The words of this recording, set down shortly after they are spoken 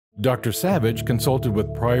Dr. Savage consulted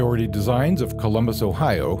with Priority Designs of Columbus,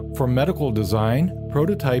 Ohio for medical design,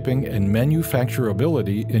 prototyping, and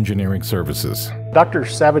manufacturability engineering services. Dr.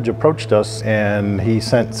 Savage approached us and he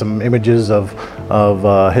sent some images of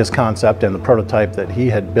his concept and the prototype that he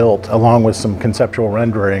had built, along with some conceptual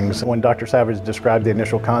renderings. When Dr. Savage described the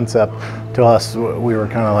initial concept to us, we were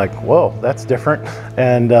kind of like, whoa, that's different.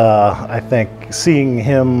 And I think seeing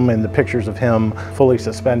him and the pictures of him fully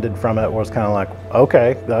suspended from it was kind of like,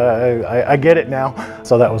 okay, I get it now.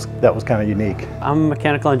 So that was kind of unique. I'm a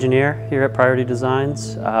mechanical engineer here at Priority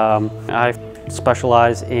Designs. I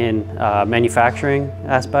specialize in manufacturing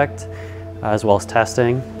aspect as well as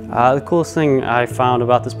testing. The coolest thing I found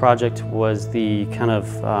about this project was the kind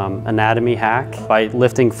of anatomy hack. By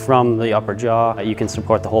lifting from the upper jaw, you can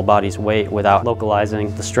support the whole body's weight without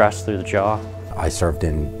localizing the stress through the jaw. I served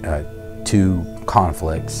in 2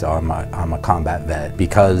 conflicts, so I'm a combat vet.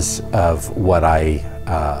 Because of what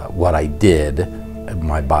I did,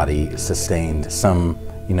 my body sustained some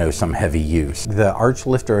heavy use. The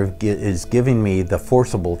Archlifter is giving me the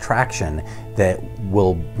forcible traction that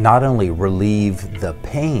will not only relieve the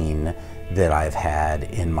pain that I've had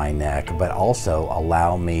in my neck, but also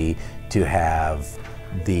allow me to have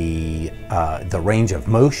the range of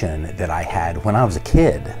motion that I had when I was a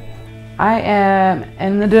kid. I am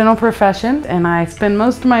in the dental profession and I spend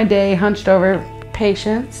most of my day hunched over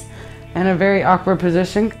patients in a very awkward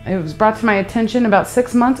position. It was brought to my attention about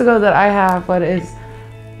 6 months ago that I have what is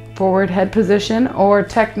forward head position, or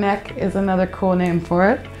tech neck is another cool name for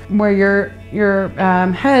it, where your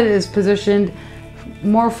head is positioned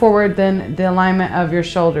more forward than the alignment of your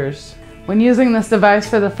shoulders. When using this device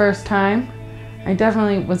for the first time, I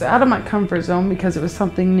definitely was out of my comfort zone because it was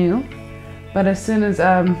something new. But as soon as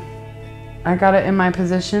I got it in my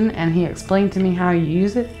position and he explained to me how you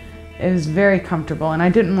use it, it was very comfortable, and I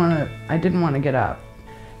didn't want to get up.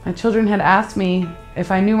 My children had asked me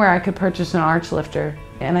if I knew where I could purchase an Archlifter,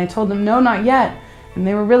 and I told them no, not yet. And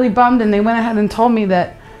they were really bummed, and they went ahead and told me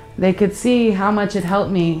that they could see how much it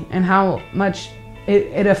helped me and how much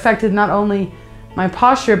it affected not only my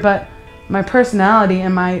posture but my personality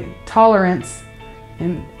and my tolerance,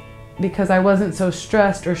 and because I wasn't so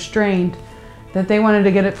stressed or strained, that they wanted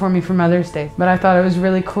to get it for me for Mother's Day. But I thought it was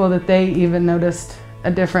really cool that they even noticed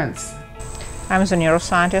a difference. I'm a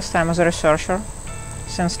neuroscientist, I'm a researcher.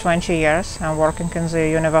 Since 20 years, I'm working in the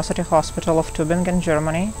University Hospital of Tübingen,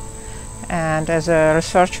 Germany. And as a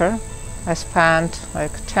researcher, I spent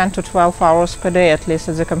like 10 to 12 hours per day at least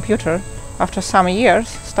at the computer. After some years,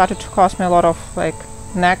 started to cause me a lot of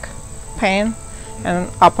neck pain and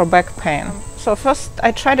upper back pain. So first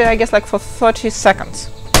I tried it, I guess, for 30 seconds.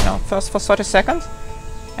 First for 30 seconds.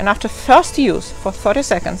 And after first use for 30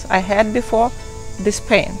 seconds, I had before this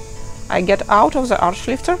pain. I get out of the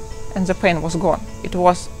Archlifter and the pain was gone. It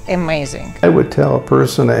was amazing. I would tell a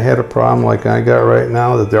person that had a problem like I got right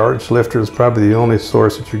now that the Archlifter is probably the only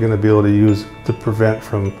source that you're going to be able to use to prevent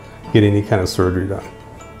from getting any kind of surgery done.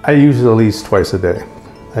 I use it at least twice a day.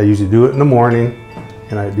 I usually do it in the morning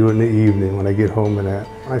and I do it in the evening when I get home and that.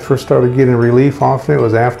 When I first started getting relief off it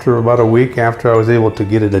was after about a week after I was able to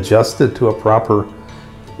get it adjusted to a proper,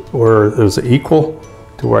 where it was equal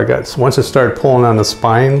to where I got, once it started pulling on the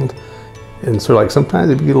spine, and so sometimes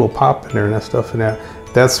it'd get a little pop in there and that stuff and that.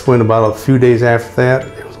 That's when about a few days after that,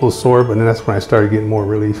 it was a little sore, but then that's when I started getting more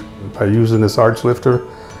relief. By using this Archlifter,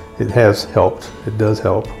 it has helped. It does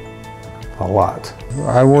help a lot.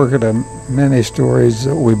 I work at a mini storage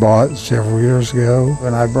that we bought several years ago,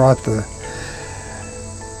 and I brought the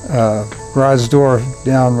garage door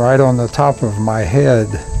down right on the top of my head.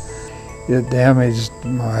 It damaged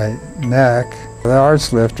my neck. The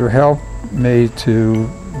Archlifter helped me to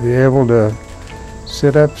be able to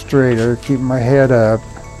sit up straighter, keep my head up.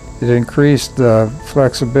 It increased the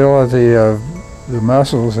flexibility of the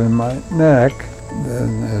muscles in my neck.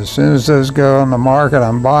 And as soon as those go on the market,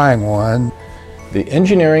 I'm buying one. The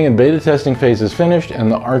engineering and beta testing phase is finished,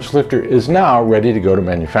 and the Archlifter is now ready to go to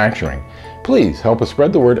manufacturing. Please help us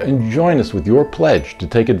spread the word and join us with your pledge to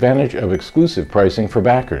take advantage of exclusive pricing for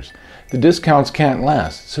backers. The discounts can't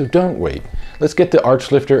last, so don't wait. Let's get the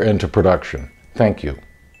Archlifter into production. Thank you.